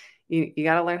 Like you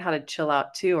got to learn how to chill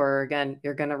out too, or again,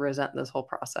 you're going to resent this whole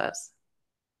process.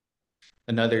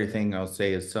 Another thing I'll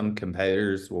say is some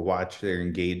competitors will watch their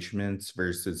engagements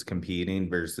versus competing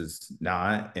versus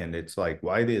not. And it's like,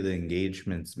 why do the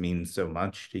engagements mean so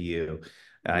much to you?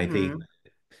 And I think, Hmm.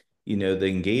 the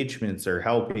engagements are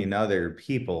helping other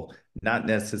people, not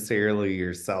necessarily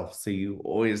yourself. So you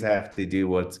always have to do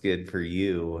what's good for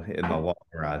you in the long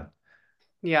run.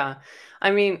 Yeah.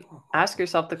 I mean, ask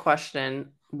yourself the question,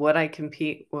 would I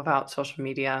compete without social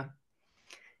media?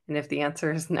 And if the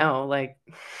answer is no, like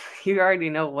you already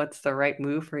know what's the right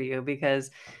move for you because,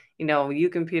 you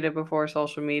competed before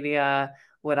social media.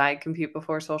 Would I compete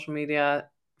before social media?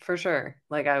 For sure.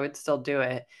 Like I would still do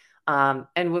it.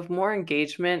 And with more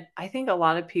engagement, I think a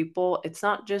lot of people, it's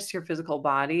not just your physical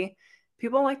body.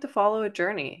 People like to follow a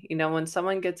journey. When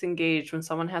someone gets engaged, when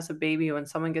someone has a baby, when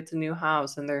someone gets a new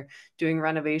house and they're doing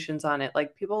renovations on it,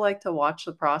 like people like to watch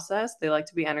the process. They like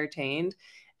to be entertained.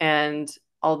 And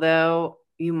although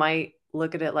you might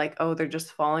look at it like, oh, they're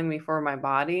just following me for my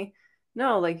body.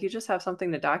 No, like you just have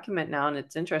something to document now and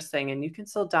it's interesting. And you can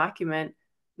still document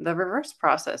the reverse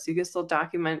process. You can still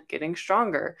document getting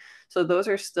stronger. So those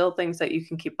are still things that you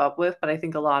can keep up with. But I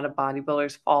think a lot of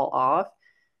bodybuilders fall off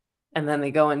and then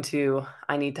they go into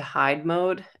I need to hide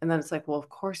mode. And then it's like, well, of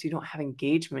course you don't have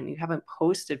engagement. You haven't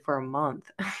posted for a month.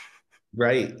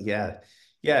 Right. Yeah.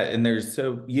 Yeah. And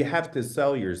so you have to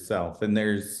sell yourself. And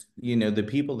there's, the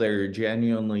people that are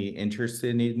genuinely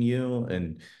interested in you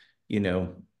and, you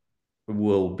know,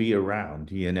 will be around,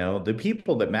 the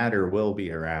people that matter will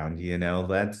be around,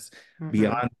 that's Hmm.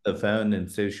 beyond the phone and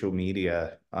social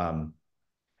media. I'm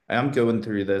going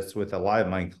through this with a lot of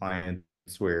my clients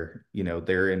where,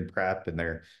 they're in prep and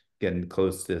they're getting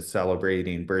close to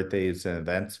celebrating birthdays and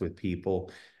events with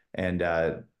people. And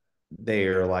they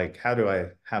are like, how do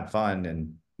I have fun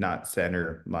and not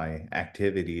center my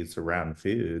activities around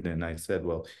food? And I said,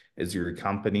 well, is your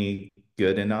company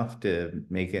good enough to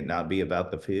make it not be about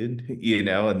the food,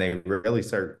 and they really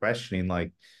start questioning,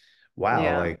 like, wow,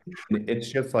 Yeah. like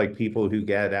it's just like people who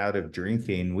get out of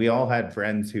drinking. We all had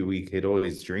friends who we could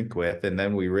always drink with, and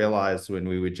then we realized when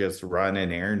we would just run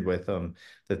an errand with them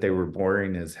that they were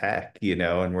boring as heck,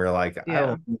 and we're like, I Yeah.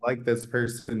 don't like this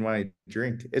person when I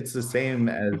drink. It's the same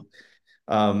as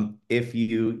if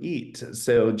you eat.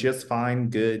 So just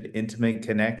find good intimate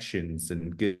connections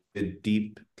and good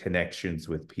deep connections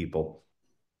with people.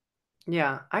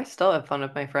 Yeah, I still have fun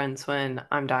with my friends when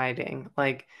I'm dieting.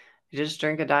 Like, I just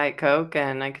drink a Diet Coke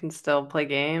and I can still play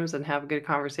games and have good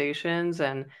conversations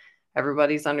and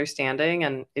everybody's understanding.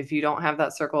 And if you don't have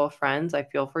that circle of friends, I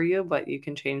feel for you, but you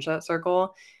can change that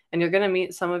circle. And you're going to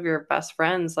meet some of your best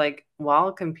friends like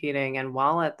while competing and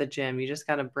while at the gym. You just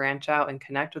got to branch out and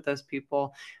connect with those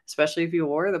people, especially if you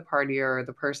were the partier or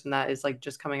the person that is like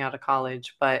just coming out of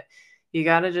college. But you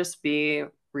got to just be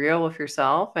real with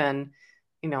yourself and,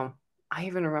 you know, I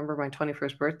even remember my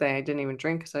 21st birthday, I didn't even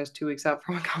drink because I was 2 weeks out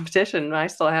from a competition, and I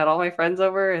still had all my friends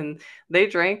over, and they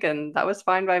drank, and that was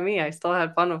fine by me, I still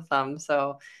had fun with them,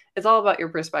 so it's all about your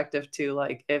perspective too,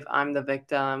 like, if I'm the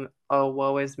victim, "Oh,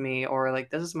 woe is me," or like,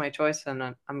 "This is my choice,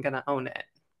 and I'm gonna own it."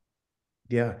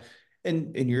 Yeah.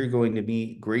 And you're going to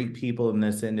meet great people in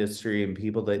this industry and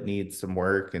people that need some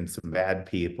work and some bad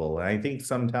people. And I think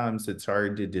sometimes it's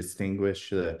hard to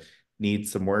distinguish the need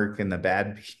some work and the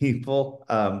bad people.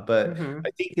 But Mhm. I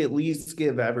think at least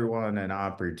give everyone an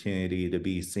opportunity to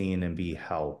be seen and be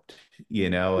helped,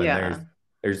 and Yeah.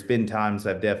 there's been times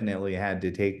I've definitely had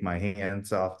to take my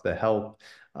hands off the help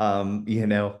button,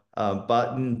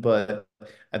 but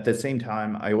at the same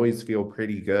time, I always feel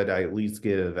pretty good. I at least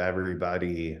give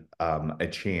everybody a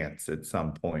chance at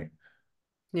some point.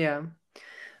 Yeah.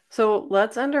 So,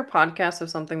 let's end our podcast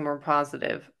with something more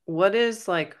positive. What is,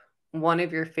 like, one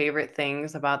of your favorite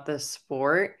things about this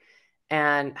sport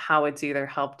and how it's either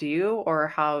helped you or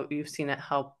how you've seen it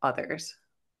help others?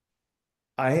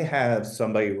 I have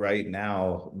somebody right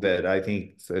now that I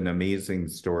think is an amazing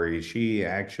story. She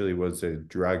actually was a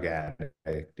drug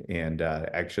addict and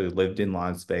actually lived in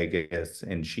Las Vegas.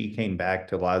 And she came back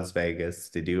to Las Vegas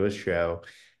to do a show.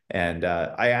 And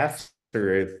I asked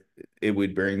her if it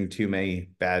would bring too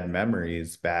many bad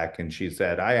memories back. And she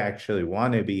said, I actually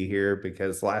want to be here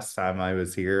because last time I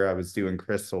was here, I was doing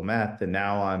crystal meth. And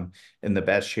now I'm in the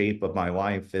best shape of my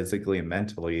life physically and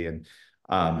mentally. And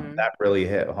Mhm. that really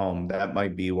hit home. That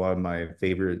might be one of my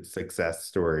favorite success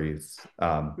stories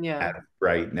Yeah. at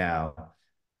right now.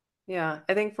 Yeah.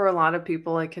 I think for a lot of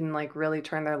people, it can, like, really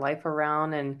turn their life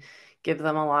around and give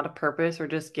them a lot of purpose or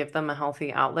just give them a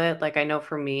healthy outlet. Like, I know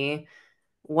for me,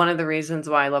 one of the reasons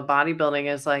why I love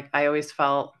bodybuilding is, like, I always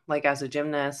felt like as a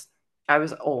gymnast, I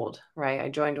was old, right? I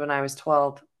joined when I was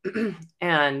 12,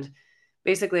 and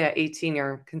basically at 18,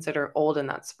 you're considered old in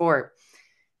that sport.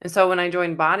 And so when I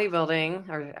joined bodybuilding,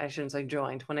 or I shouldn't say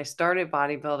joined, when I started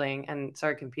bodybuilding and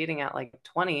started competing at like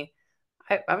 20,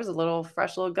 I was a little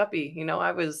fresh little guppy.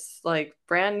 I was like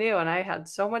brand new and I had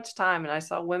so much time and I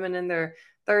saw women in their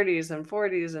 30s and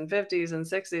 40s and 50s and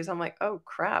 60s. I'm like, oh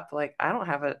crap, like I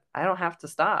don't have to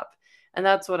stop. And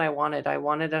that's what I wanted. I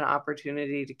wanted an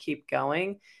opportunity to keep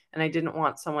going. And I didn't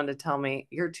want someone to tell me,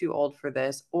 you're too old for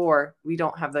this, or we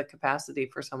don't have the capacity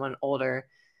for someone older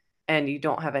and you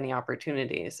don't have any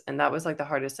opportunities. And that was like the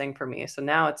hardest thing for me. So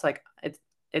now it's like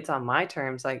it's on my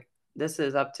terms. Like this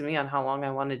is up to me on how long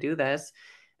I want to do this.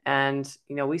 And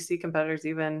we see competitors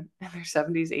even in their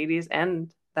 70s, 80s,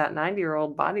 and that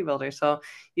 90-year-old bodybuilder. So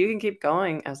you can keep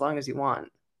going as long as you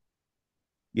want.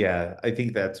 Yeah, I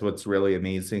think that's what's really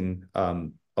amazing.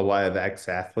 A lot of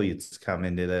ex-athletes come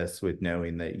into this with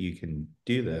knowing that you can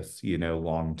do this,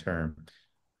 long term.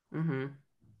 Hmm.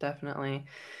 Definitely.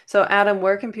 So Adam,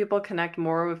 where can people connect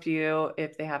more with you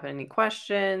if they have any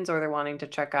questions or they're wanting to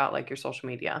check out like your social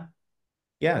media?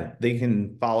 Yeah, they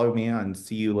can follow me on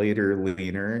See You Later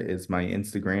Leaner is my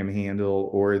Instagram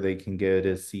handle, or they can go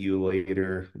to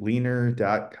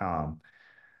seeyoulaterleaner.com.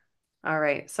 All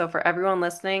right. So for everyone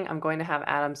listening, I'm going to have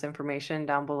Adam's information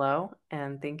down below.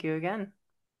 And thank you again.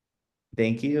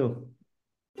 Thank you.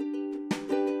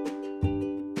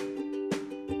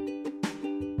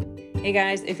 Hey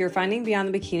guys, if you're finding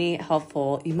Beyond the Bikini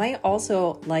helpful, you might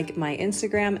also like my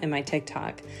Instagram and my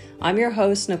TikTok. I'm your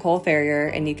host, Nicole Ferrier,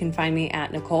 and you can find me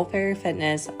at Nicole Ferrier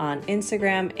Fitness on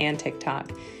Instagram and TikTok.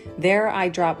 There, I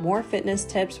drop more fitness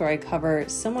tips where I cover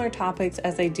similar topics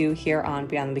as I do here on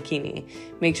Beyond the Bikini.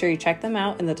 Make sure you check them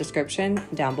out in the description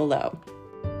down below.